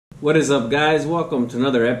What is up, guys? Welcome to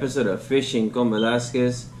another episode of Fishing con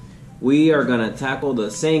Velasquez. We are gonna tackle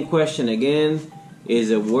the same question again.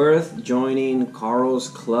 Is it worth joining Karl's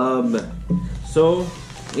club? So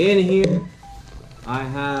in here I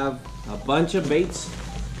have a bunch of baits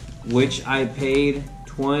which I paid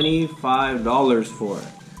 $25 for.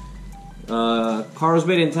 Karl's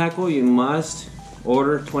Bait and Tackle, you must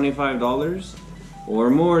order $25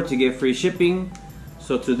 or more to get free shipping.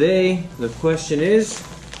 So today the question is,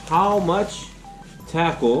 how much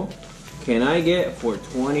tackle can I get for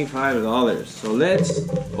 $25? So let's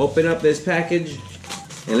open up this package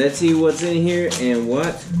and let's see what's in here and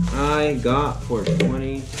what I got for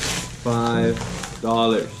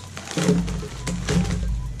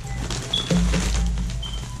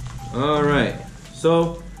 $25. Alright,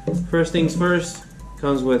 so first things first,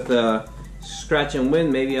 comes with scratch and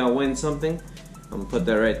win. Maybe I'll win something. I'm gonna put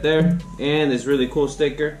that right there. And this really cool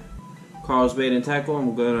sticker, Karl's Bait and Tackle.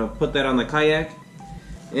 I'm gonna put that on the kayak.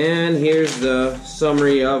 And here's the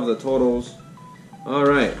summary of the totals.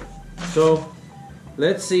 Alright, so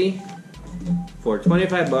let's see, for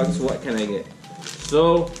 25 bucks, what can I get?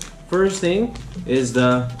 So first thing is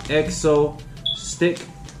the EXO stick.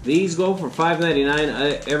 These go for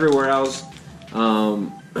 $5.99 everywhere else.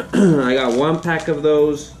 I got 1 pack of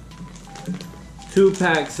those, 2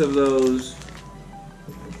 packs of those,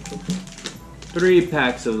 3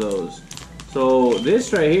 packs of those. So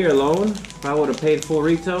this right here alone, if I would have paid full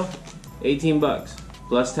retail, 18 bucks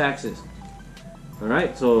plus taxes.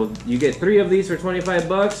 Alright, so you get 3 of these for 25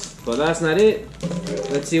 bucks, but that's not it.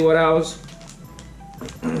 Let's see what else.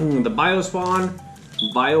 The Biospawn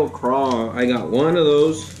Bio Crawl. I got 1 of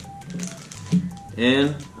those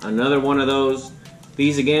and another 1 of those.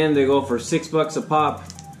 These again, they go for 6 bucks a pop.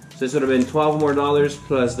 So this would have been $12 more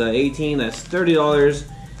plus the 18, that's $30.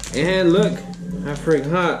 And look, I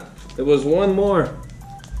forgot, there was one more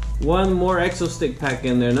EXO stick pack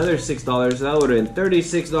in there, another $6. So that would have been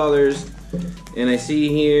 $36. And I see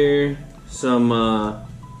here some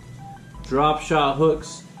drop shot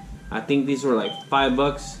hooks. I think these were like 5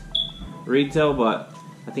 bucks retail, but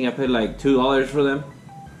I think I paid like $2 for them.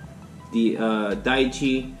 The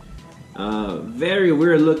Daichi, very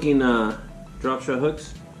weird looking drop shot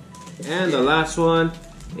hooks. And the last one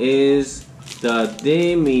is the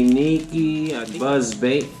Dominiki Buzz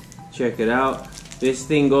Bait. Check it out. This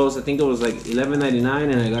thing goes, I think it was like $11.99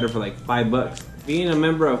 and I got it for like 5 bucks. Being a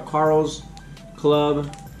member of Karl's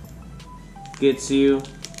club gets you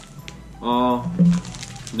all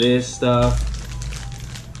this stuff,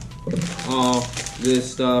 all this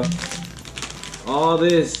stuff, all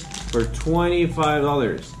this for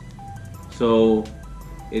 $25. So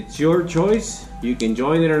it's your choice. You can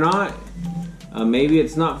join it or not. Maybe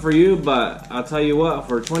it's not for you, but I'll tell you what,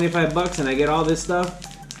 for 25 bucks and I get all this stuff,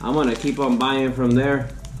 I'm gonna keep on buying from there.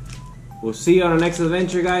 We'll see you on our next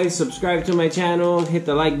adventure, guys. Subscribe to my channel, hit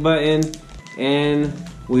the like button, and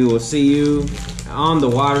we will see you on the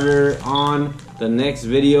water on the next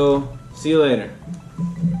video. See you later.